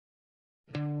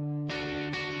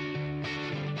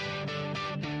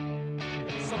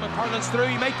Harlan's through,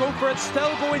 he might go for it,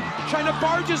 still going, trying to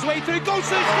barge his way through, goes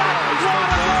to the shot, what a goal!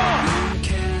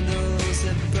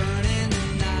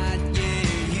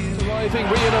 Arriving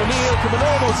Rian O'Neill from an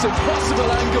almost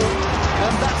impossible angle,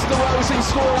 and that's the rousing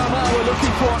score Armagh were looking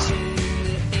for.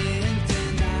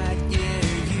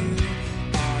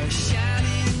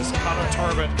 Conor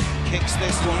Turbin kicks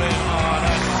this one in. Oh,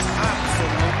 that's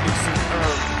absolutely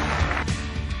superb.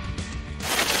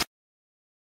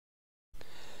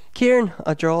 Kieran,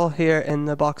 a draw here in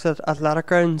the box at Athletic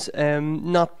Grounds.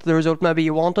 Not the result maybe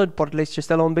you wanted, but at least you're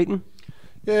still unbeaten.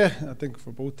 Yeah, I think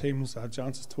for both teams they had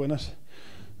chances to win it,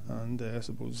 and I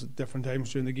suppose at different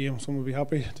times during the game some would be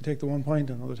happy to take the 1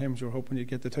 point, and other times you were hoping you'd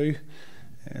get the 2.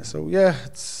 So yeah,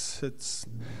 it's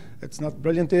not a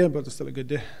brilliant day, but it's still a good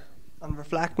day. And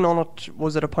reflecting on it,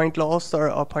 was it a point lost or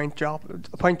a point dropped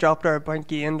or a point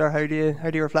gained, or how do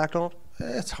you reflect on it?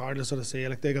 It's hard to sort of say,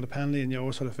 like they got a penalty and you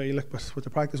always sort of feel like, but with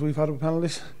the practice we've had with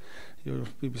penalties,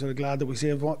 we'd be sort of glad that we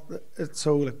saved one.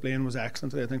 So like Blaine was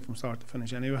excellent today, I think from start to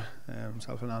finish anyway.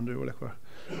 Himself and Andrew were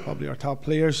probably our top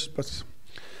players, but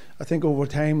I think over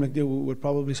time like they would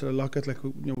probably sort of look at like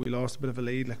we lost a bit of a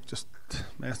lead, like just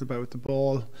messing about with the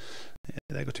ball.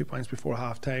 They got 2 points before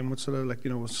half time, which sort of like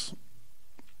was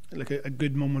like a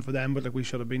good moment for them, but like we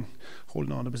should have been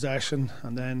holding on to possession.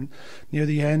 And then near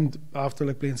the end, after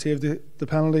like Blaine saved the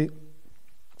penalty,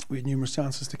 we had numerous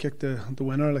chances to kick the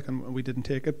winner, like, and we didn't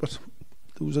take it, but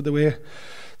those are the way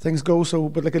things go. So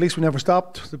but like at least we never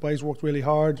stopped. The boys worked really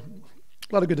hard,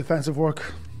 a lot of good defensive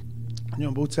work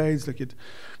on both sides. Like you'd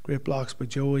great blocks by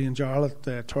Joey and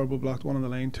Jarlath. Turbo blocked one on the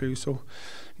line too, so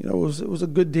it was a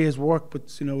good day's work.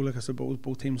 But like I suppose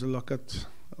both teams will look at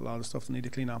a lot of stuff they need to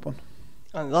clean up on.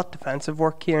 And that defensive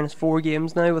work here, and it's 4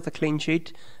 games now with a clean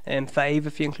sheet, 5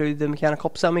 if you include the McKenna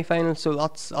Cup semi-final, so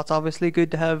that's obviously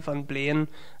good to have. And Blaine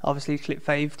obviously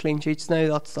 5 clean sheets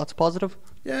now, that's positive.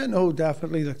 Yeah, no,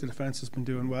 definitely. Like the defence has been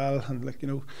doing well, and like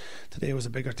today was a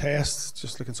bigger test,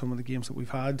 just like in some of the games that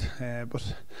we've had.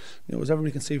 But as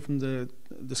everybody can see from the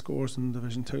scores in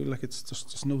Division 2, like it's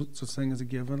just no such thing as a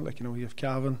given. Like you have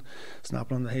Cavan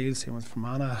snapping on the heels, same with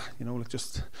Fermanagh. Like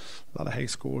just a lot of high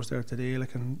scores there today.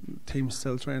 Like and teams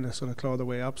still trying to sort of claw their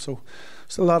way up. So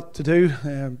still a lot to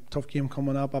do. Tough game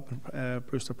coming up in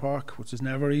Brewster Park, which is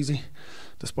never easy,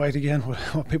 despite again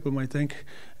what people might think.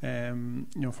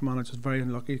 Fermanagh just very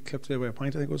unlucky, clipped away a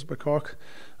point, I think it was by Cork,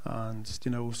 and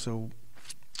so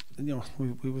we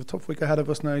have a tough week ahead of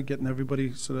us now, getting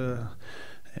everybody sort of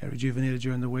rejuvenated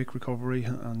during the week, recovery,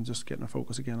 and just getting a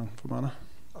focus again on Fermanagh.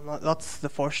 And that's the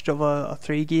first of a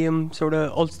 3-game sort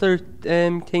of Ulster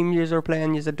team you are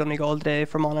playing. You said Donegal today,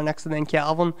 Fermanagh next, and then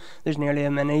Cavan. There's nearly a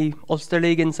mini Ulster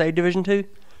League inside Division 2.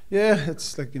 Yeah,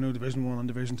 it's like Division 1 and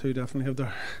Division 2 definitely have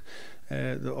their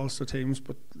the Ulster teams,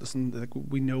 but listen, like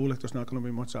we know like there's not going to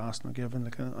be much asked or given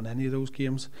like on any of those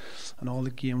games, and all the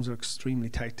games are extremely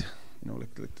tight.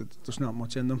 Like there's not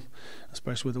much in them,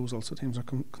 especially with those Ulster teams are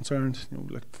concerned.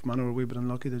 Like Fermanagh were a wee bit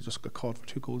unlucky. They just got caught for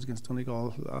 2 goals against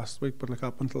Donegal last week, but like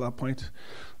up until that point,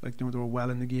 like they were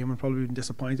well in the game and probably been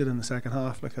disappointed in the second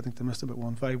half. Like I think they missed about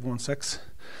 1-5, 1-6.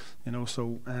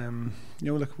 So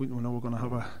like we know we're going to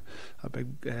have a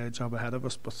big job ahead of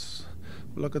us, but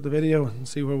we'll look at the video and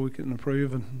see where we can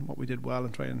improve and what we did well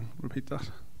and try and repeat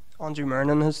that. Andrew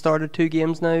Murnan has started 2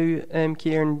 games now.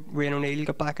 Kieran, Rian O'Neill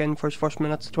got back in for his first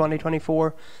minutes of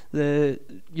 2024.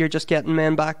 You're just getting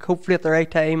men back, hopefully at the right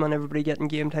time, and everybody getting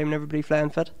game time and everybody flying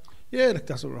fit. Yeah, like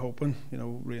that's what we're hoping.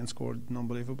 Rian scored an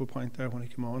unbelievable point there when he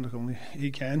came on. Like only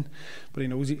he can, but he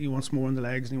knows he wants more in the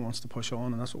legs and he wants to push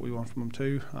on, and that's what we want from him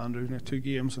too. Andrew, 2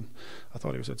 games, and I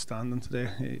thought he was outstanding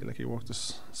today. He worked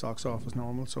his socks off as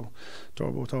normal. So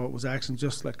Turbo thought it was excellent.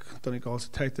 Just like Donegal's a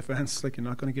tight defence, like you're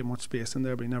not going to get much space in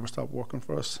there, but he never stopped working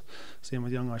for us. Same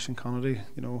with young Aishan Connery.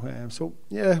 So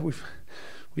yeah,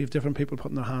 we have different people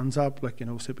putting their hands up. Like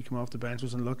Sippy came off the bench,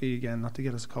 was unlucky again not to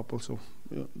get us a couple. So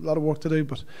a lot of work to do,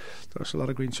 but there's a lot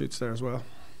of green shoots there as well.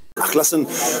 Listen,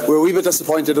 we're a wee bit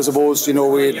disappointed, I suppose.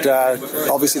 We'd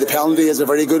obviously the penalty is a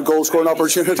very good goal scoring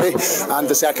opportunity, and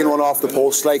the second one off the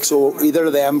post. So either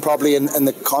of them, probably in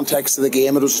the context of the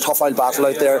game, it was a tough old battle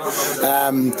out there.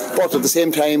 But at the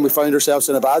same time, we found ourselves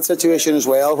in a bad situation as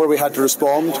well, where we had to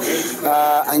respond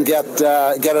and get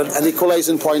an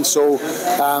equalising point. So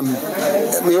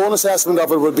my own assessment of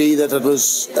it would be that it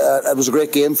was a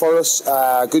great game for us,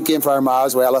 a good game for Armagh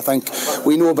as well. I think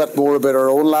we know a bit more about our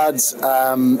own lads.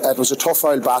 It was a tough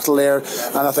old battle there,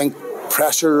 and I think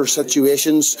pressure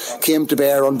situations came to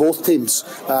bear on both teams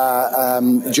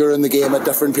during the game at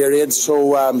different periods.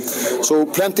 So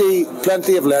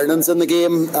plenty of learnings in the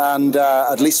game, and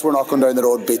at least we're not going down the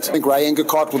road beat. I think Ryan got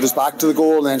caught with his back to the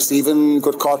goal, and then Stephen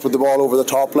got caught with the ball over the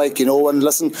top, and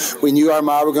listen, we knew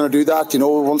Armagh were going to do that.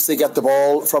 Once they get the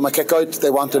ball from a kick out, they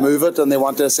want to move it and they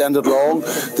want to send it long.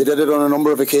 They did it on a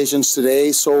number of occasions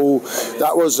today, so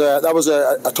that was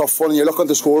a tough one. And you look at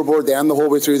the scoreboard then the whole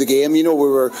way through the game, we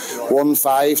were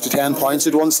 1-5 to 10 points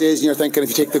at one stage, and you're thinking if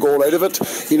you take the goal out of it,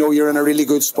 you're in a really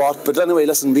good spot. But anyway,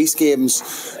 listen, these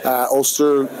games,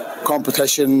 Ulster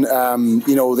competition,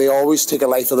 they always take a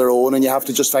life of their own, and you have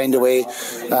to just find a way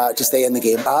to stay in the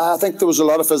game. I think there was a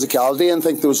lot of physicality, and I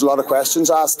think there was a lot of questions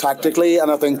asked tactically,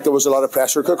 and I think there was a lot of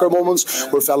pressure cooker moments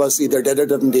where fellas either did or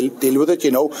didn't deal with it,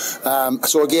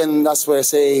 So again, that's why I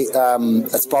say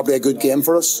it's probably a good game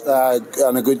for us,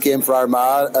 and a good game for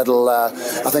Armagh.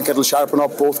 I think it'll sharpen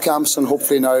up both camps, and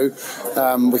hopefully now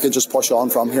we can just push on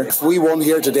from here. If we won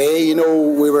here today,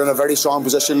 we were in a very strong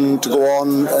position to go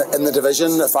on in the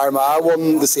division. If Armagh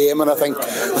won, the same, and I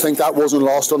think that wasn't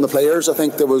lost on the players. I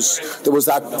think there was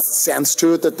that sense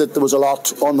to it that there was a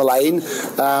lot on the line,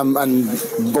 and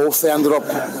both ended up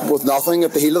with nothing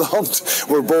at the heel of the hunt.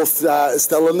 We're both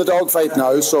still in the dogfight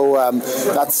now, so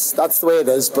that's the way it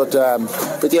is. But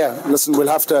yeah, listen, we'll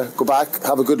have to go back,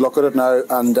 have a good look at it now,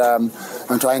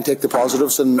 and try and take the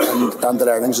positives and the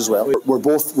learnings as well. We're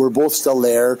both still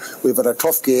there. We've had a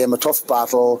tough game, a tough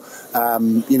battle,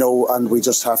 and we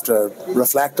just have to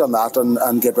reflect on that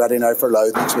and get ready now for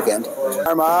Louth next weekend.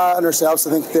 Armagh and ourselves,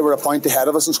 I think they were a point ahead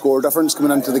of us in score difference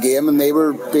coming into the game, and they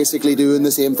were basically doing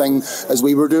the same thing as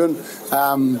we were doing.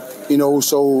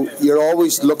 So you're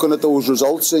always looking at those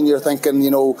results and you're thinking,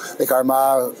 like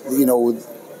Armagh,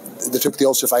 they took the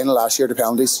Ulster final last year to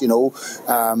penalties.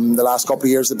 The last couple of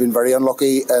years they've been very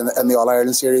unlucky in the All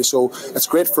Ireland series. So it's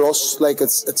great for us.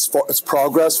 It's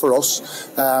progress for us.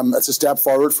 It's a step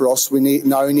forward for us. We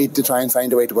need to try and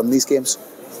find a way to win these games.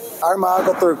 Armagh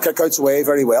got their kickouts away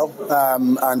very well,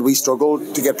 and we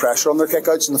struggled to get pressure on their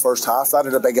kickouts in the first half. That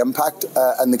had a big impact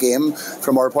in the game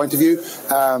from our point of view.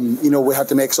 We had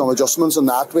to make some adjustments on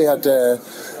that. We had to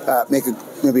make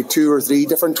maybe 2 or 3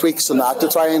 different tweaks on that to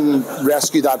try and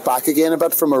rescue that back again a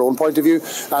bit from our own point of view,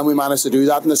 and we managed to do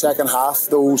that in the second half.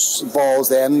 Those balls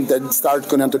then did start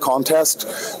going into contest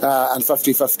and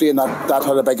 50-50, and that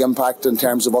had a big impact in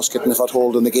terms of us getting a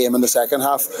foothold in the game in the second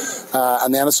half.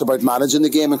 And then it's about managing the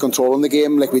game and controlling the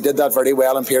game. We did that very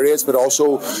well in periods, but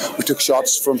also we took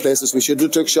shots from places we should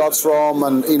have took shots from,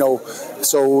 and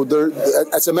so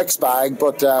it's a mixed bag.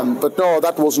 But no,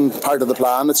 that wasn't part of the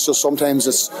plan. It's just sometimes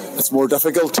it's more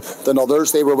difficult than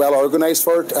others. They were well organised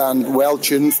for it and well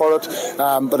tuned for it,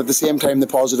 but at the same time the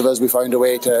positive is we found a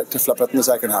way to flip it in the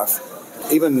second half.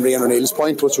 Even Rian O'Neill's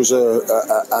point, which was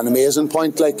an amazing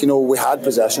point, we had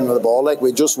possession of the ball,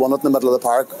 we just won it in the middle of the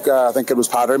park. I think it was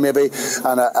Patter maybe,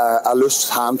 and a loose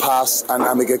hand pass,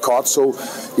 and we get caught. So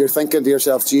you're thinking to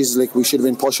yourself, Jesus, we should have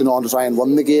been pushing on to try and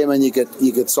win the game, and you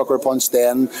get sucker punched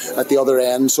then at the other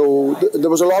end. So there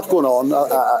was a lot going on.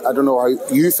 I don't know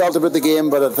how you felt about the game,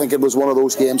 but I think it was one of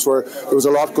those games where there was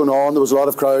a lot going on. There was a lot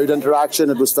of crowd interaction.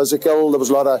 It was physical. There was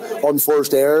a lot of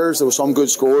unforced errors. There were some good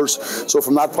scores. So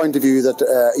from that point of view, that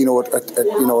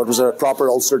it was a proper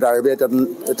Ulster derby. It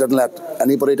didn't let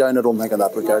anybody down, I don't think, in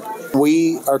that regard.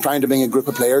 We are trying to bring a group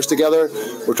of players together.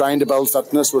 We're trying to build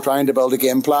fitness. We're trying to build a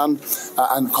game plan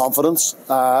and confidence.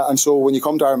 And so when you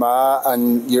come to Armagh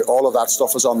and all of that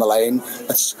stuff is on the line,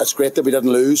 it's great that we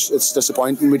didn't lose. It's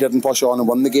disappointing we didn't push on and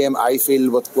win the game. I feel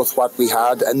with what we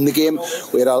had in the game,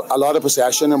 we had a lot of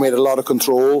possession and we had a lot of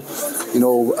control,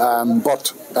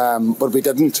 but we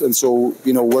didn't. And so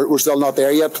we're still not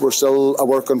there yet. We're still a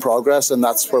work in progress, and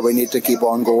that's where we need to keep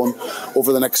on going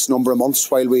over the next number of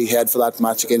months while we head for that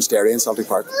match against Derry in Celtic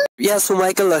Park. Yeah, so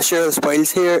Michael, let's share the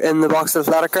spoils here in the Box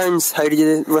Athletic Grounds. How did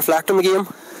you reflect on the game?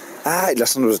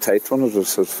 Listen, it was a tight one. It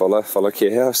was full of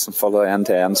chaos and full of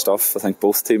end-to-end stuff. I think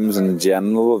both teams in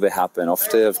general will be happy enough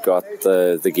to have got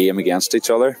the game against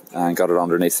each other and got it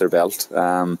underneath their belt.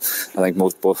 I think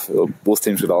both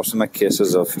teams would also make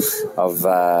cases of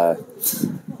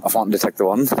wanting to take the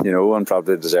one, and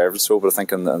probably deserved it so. But I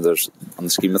think on the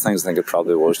scheme of things, I think it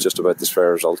probably was just about this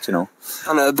fair result, And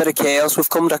a bit of chaos. We've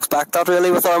come to expect that really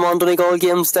with Armagh and Donegal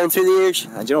games down through the years.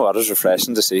 And you know what? It's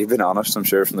refreshing to see. Being honest, I'm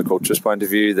sure from the coach's point of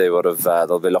view, they'll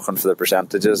be looking for the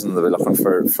percentages and they'll be looking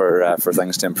for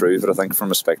things to improve. But I think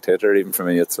from a spectator, even from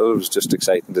a neutral, it was just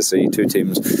exciting to see two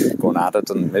teams going at it,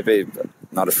 and maybe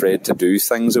not afraid to do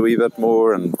things a wee bit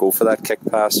more and go for that kick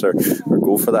pass or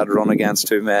go for that run against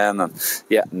two men. And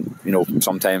yeah, you know,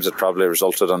 sometimes it probably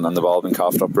resulted in the ball being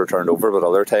coughed up or turned over, but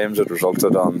other times it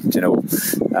resulted on, you know,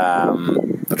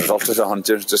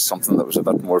 just something that was a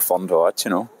bit more fun to watch,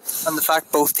 you know. And the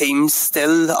fact both teams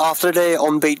still, after the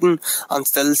unbeaten, and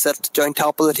still sit joint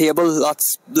top of the table,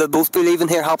 they'll both be leaving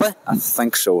here happy? I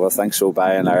think so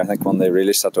by and large. I think when they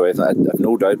really sit away, I have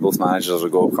no doubt both managers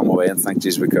will come away and think,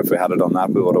 geez, if we had done that,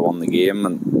 we would have won the game.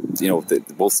 And you know,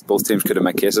 both teams could have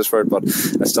made cases for it, but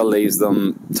it still leaves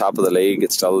them top of the league.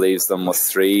 It still leaves them with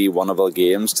 3 winnable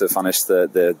games to finish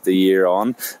the year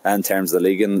on in terms of the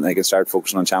league, and they can start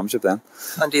focusing on championship then.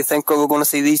 And do you think we're going to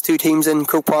see these two teams in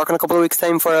Croke Park in a couple of weeks'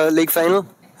 time for a league final?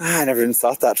 I never even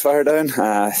thought that far down.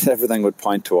 Everything would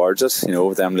point towards it. You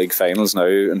know, them league finals now,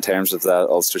 in terms of the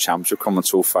Ulster Championship coming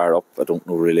so far up, I don't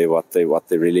know really what they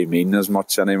really mean as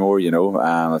much anymore. You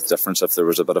know, it's different if there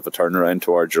was a bit of a turnaround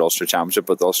towards your Ulster Championship,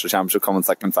 but the Ulster Championship coming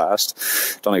thick and fast.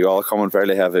 Donegal coming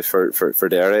fairly heavy for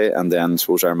Derry, and then I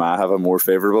suppose Armagh have a more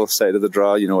favourable side of the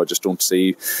draw. You know, I just don't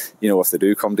see, you know, if they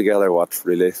do come together, what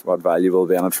value will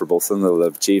be in it for both of them. They'll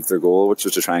have achieved their goal, which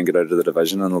was to try and get out of the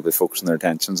division, and they'll be focusing their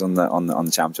attentions on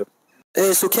the championship.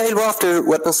 So Kyle, we're after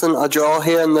witnessing a draw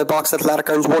here in the Box Athletic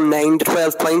Grounds, 1-9 to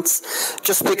 12 points.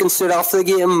 Just speaking straight after the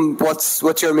game, what's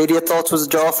your immediate thoughts? Was a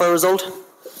draw for a result?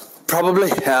 Probably.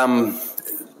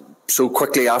 So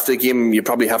quickly after the game, you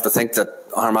probably have to think that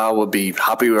Armagh would be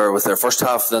happier with their first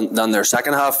half than their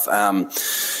second half.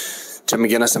 Jim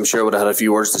McGuinness, I'm sure, would have had a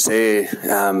few words to say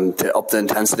to up the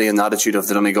intensity and attitude of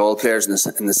the Donegal players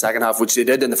in the second half, which they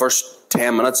did in the first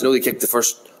 10 minutes. I know they kicked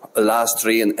the last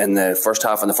 3 in the first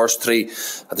half and the first 3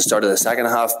 at the start of the second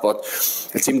half, but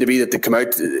it seemed to be that they come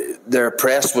out, their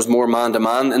press was more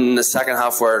man-to-man in the second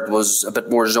half, where it was a bit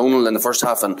more zonal in the first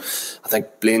half, and I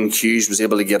think Blaine Hughes was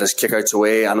able to get his kickouts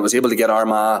away and was able to get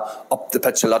Armagh up the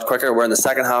pitch a lot quicker, where in the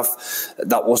second half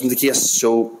that wasn't the case.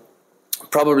 So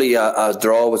probably a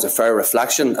draw was a fair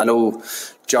reflection. I know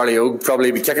Charlie Ogue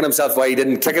probably be kicking himself why he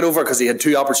didn't kick it over, because he had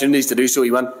 2 opportunities to do so.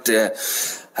 He went to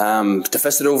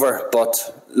fist it over,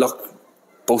 but look,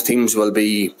 both teams will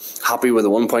be happy with the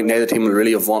 1 point. Neither team will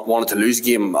really have wanted to lose the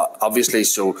game, obviously,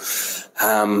 so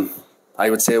I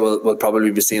would say we'll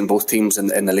probably be seeing both teams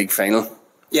in the league final.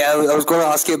 Yeah, I was going to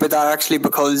ask you about that actually,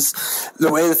 because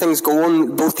the way the thing's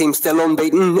going, both teams still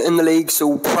unbeaten in the league,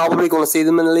 so probably going to see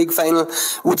them in the league final.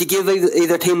 Would you give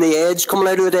either team the edge coming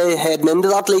out of the day heading into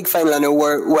that league final? I know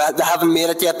they haven't made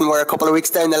it yet and we're a couple of weeks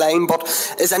down the line, but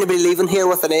is anybody leaving here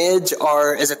with an edge,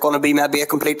 or is it going to be maybe a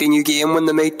completely new game when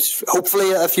they meet,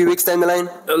 hopefully a few weeks down the line?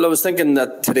 Well, I was thinking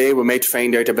that today we might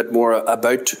find out a bit more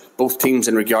about both teams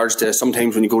in regards to,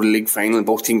 sometimes when you go to the league final and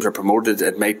both teams are promoted,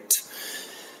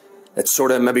 it's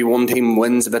sort of maybe one team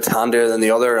wins a bit handier than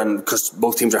the other, and because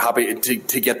both teams are happy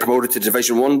to get promoted to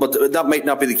Division 1, but that might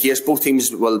not be the case. Both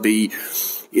teams will be,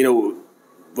 you know,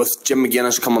 with Jim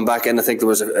McGuinness coming back in, I think there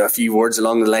was a few words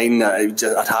along the line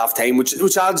at half time, which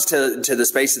adds to the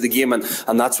space of the game, and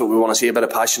that's what we want to see, a bit of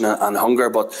passion and hunger.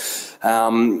 But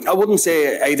I wouldn't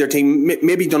say either team,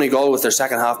 maybe Donegal with their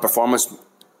second half performance,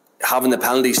 having the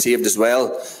penalty saved as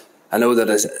well. I know that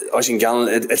as Oisin Gallen,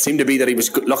 it seemed to be that he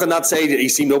was looking that side. He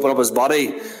seemed to open up his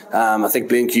body. I think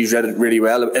Blaine Hughes read it really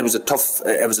well. It was a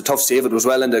tough save. It was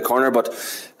well into the corner, but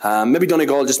maybe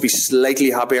Donegal will just be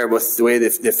slightly happier with the way they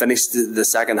finished the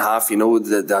second half. You know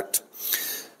that.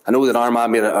 I know that Armagh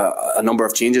made a number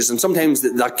of changes, and sometimes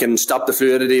that can stop the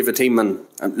fluidity of a team. And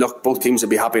look, both teams will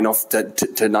be happy enough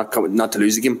to not to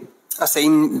lose the game. I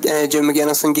seen Jim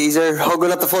McGuinness and Geezer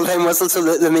hugging at the full-time whistle,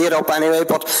 so they made up anyway.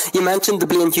 But you mentioned the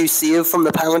Blaine Hughes save from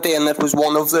the penalty, and it was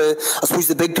one of the, I suppose,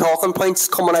 the big talking points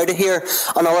coming out of here.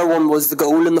 Another one was the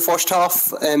goal in the first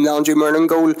half, the Andrew Murnan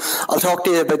goal. I'll talk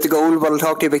to you about the goal, but I'll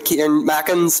talk to you about Kieran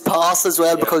Mackin's pass as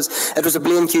well, because it was a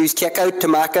Blaine Hughes kick out to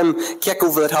Mackin, kick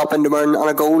over the top into Murnan, and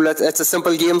a goal. It's a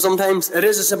simple game sometimes. It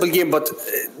is a simple game, but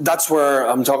that's where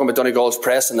I'm talking about Donegal's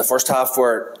press in the first half,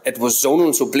 where it was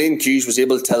zonal, so Blaine Hughes was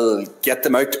able to get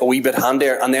them out a wee bit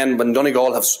handier, and then when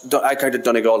I counted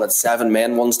Donegal had 7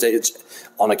 men one stage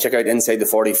on a kick out inside the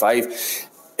 45.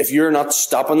 If you're not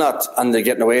stopping that and they're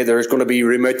getting away, there's going to be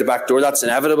room out the back door. That's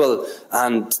inevitable,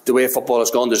 and the way football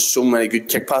has gone, there's so many good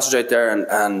kick passes out there, and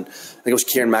I think it was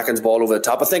Kieran Mackin's ball over the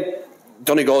top. I think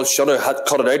Donegal should have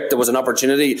cut it out. There was an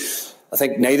opportunity. I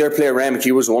think neither player, Ray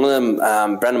McHugh was one of them,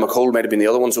 Brendan McCole might have been the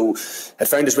other one, so it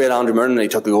found his way to Andrew Murnan, and he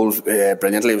took the goal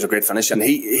brilliantly. It was a great finish, and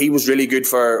he was really good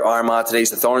for Armagh today. He's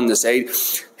the thorn in the side.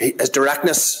 His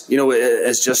directness, you know,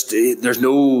 is just, there's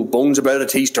no bones about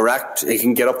it. He's direct, he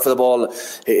can get up for the ball.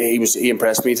 He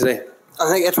impressed me today. I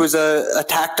think it was a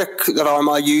tactic that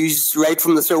Armagh used right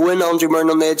from the throw-in. Andrew Murn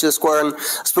on the edge of the square, and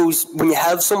I suppose when you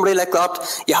have somebody like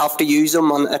that, you have to use them,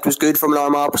 and it was good from an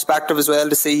Armagh perspective as well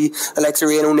to see the likes of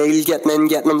Rian O'Neill getting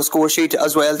on the score sheet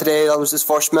as well today. That was his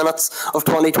first minutes of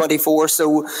 2024,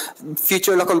 so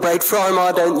future looking bright for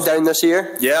Armagh down this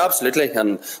year. Yeah, absolutely,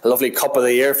 and a lovely cup of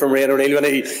the year from Rian O'Neill. When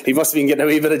he must have been getting a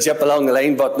wee bit of jip along the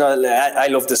line, but no, I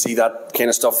love to see that kind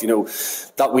of stuff, you know,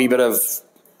 that wee bit of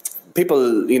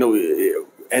people, you know,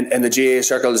 in the GAA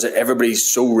circles, everybody's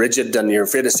so rigid and you're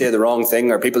afraid to say the wrong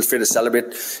thing, or people's afraid to celebrate.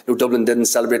 You know, Dublin didn't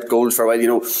celebrate gold for a while. You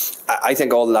know, I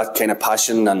think all that kind of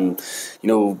passion and, you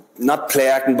know, not play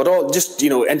acting, but all just, you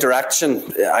know, interaction,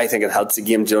 I think it helps the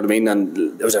game, do you know what I mean?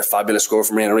 And it was a fabulous score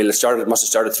from Rian O'Neill. It must have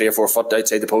started 3 or 4 foot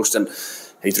outside the post, and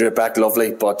he drew it back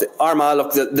lovely. But Armagh,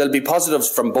 look, there'll be positives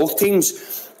from both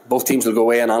teams. Both teams will go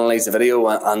away and analyse the video,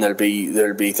 and there'll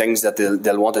be things that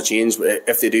they'll want to change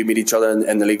if they do meet each other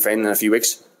in the league final in a few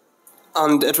weeks.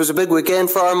 And it was a big weekend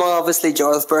for Armagh. Obviously,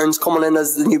 Gareth Burns coming in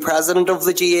as the new president of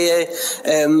the GAA.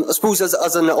 I suppose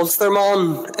as an Ulster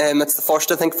man, it's the first,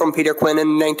 I think, from Peter Quinn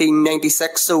in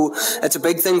 1996. So it's a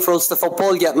big thing for Ulster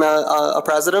football getting a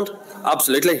president.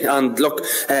 Absolutely. And look,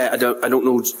 I don't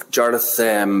know Gareth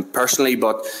personally,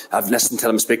 but I've listened to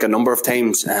him speak a number of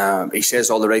times. He says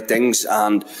all the right things,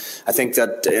 and I think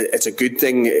that it's a good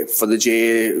thing for the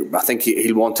GAA. I think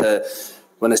he'll want to,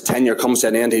 when his tenure comes to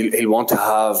an end, he'll want to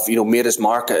have, you know, made his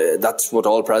mark. That's what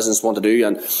all presidents want to do.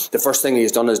 And the first thing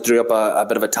he's done is drew up a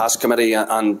bit of a task committee,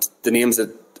 and the names that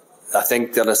I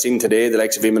think that I've seen today, the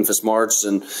likes of Eamon Fitzmaurice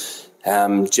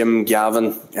and Jim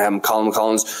Gavin, Colin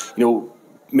Collins, you know,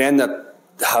 men that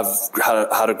have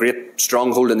had a great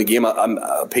stronghold in the game,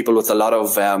 people with a lot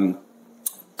of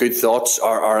good thoughts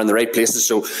are in the right places.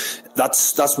 So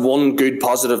that's one good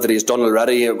positive that he's done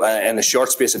already in a short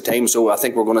space of time. So I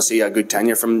think we're going to see a good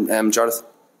tenure from Jareth.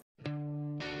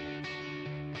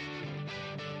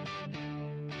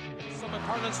 Someone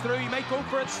Carlin's through, he might go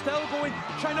for it, still going,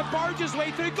 trying to barge his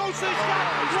way through, goes to the shot,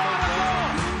 what a goal!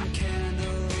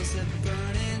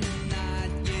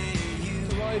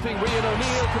 Arriving Rian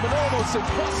O'Neill from an almost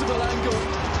impossible angle,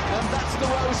 and that's the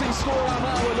rousing score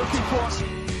Armagh we're looking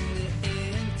for.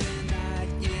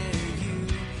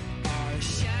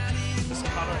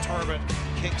 Turbot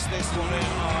kicks this one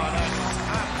in.